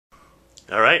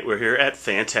All right, we're here at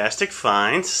Fantastic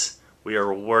Finds. We are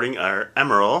awarding our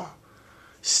Emerald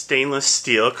stainless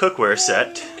steel cookware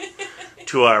set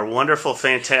to our wonderful,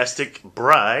 fantastic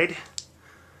bride,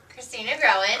 Christina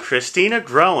Groen. Christina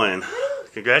Groen.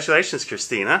 Congratulations,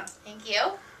 Christina. Thank you.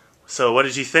 So what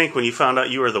did you think when you found out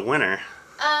you were the winner?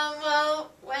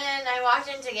 Well, when I walked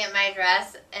in to get my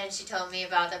dress and she told me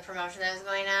about the promotion that was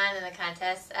going on and the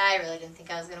contest, I really didn't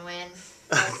think I was going to win.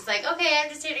 I was just like, okay, I'm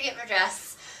just here to get my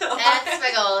dress. That's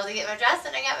my goal, to get my dress,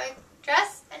 and I got my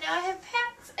dress, and now I have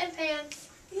pants and pants.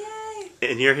 Yay!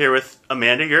 And you're here with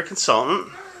Amanda, your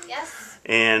consultant. Yes.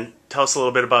 And tell us a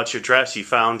little bit about your dress. You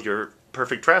found your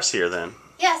perfect dress here then.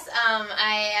 Yes,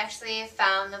 I actually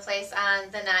found the place on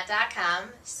theknot.com,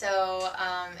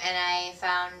 and I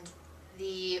found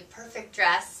the perfect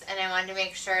dress, and I wanted to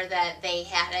make sure that they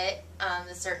had it,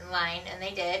 the certain line, and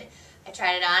they did. I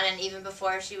tried it on, and even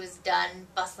before she was done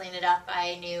bustling it up,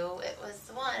 I knew it was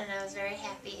the one, and I was very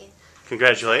happy.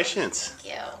 Congratulations.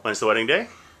 Thank you. When's the wedding day?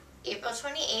 April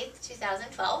 28th,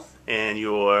 2012. And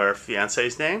your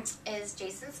fiance's name? Is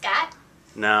Jason Scott.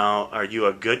 Now, are you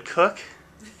a good cook?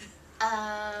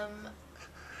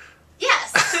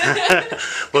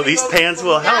 Yes. Well, these pans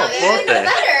will help, won't they?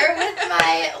 Better with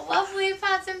my lovely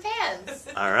pots and pans.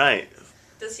 All right.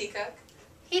 Does he cook?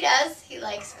 He does. He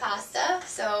likes pasta,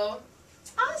 so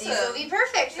Awesome. these will be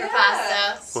perfect for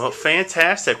pasta. Well,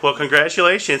 fantastic. Well,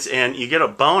 congratulations, and you get a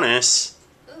bonus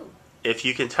Ooh. if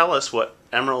you can tell us what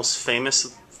Emerald's famous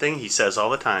thing he says all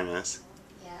the time is.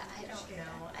 Yeah, I don't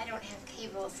know. I don't have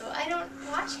cable, so I don't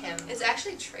watch him. It's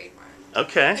actually trademarked.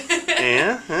 Okay.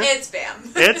 Yeah. It's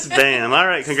BAM. It's BAM. All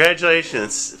right.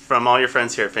 Congratulations from all your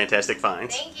friends here at Fantastic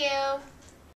Finds. Thank you.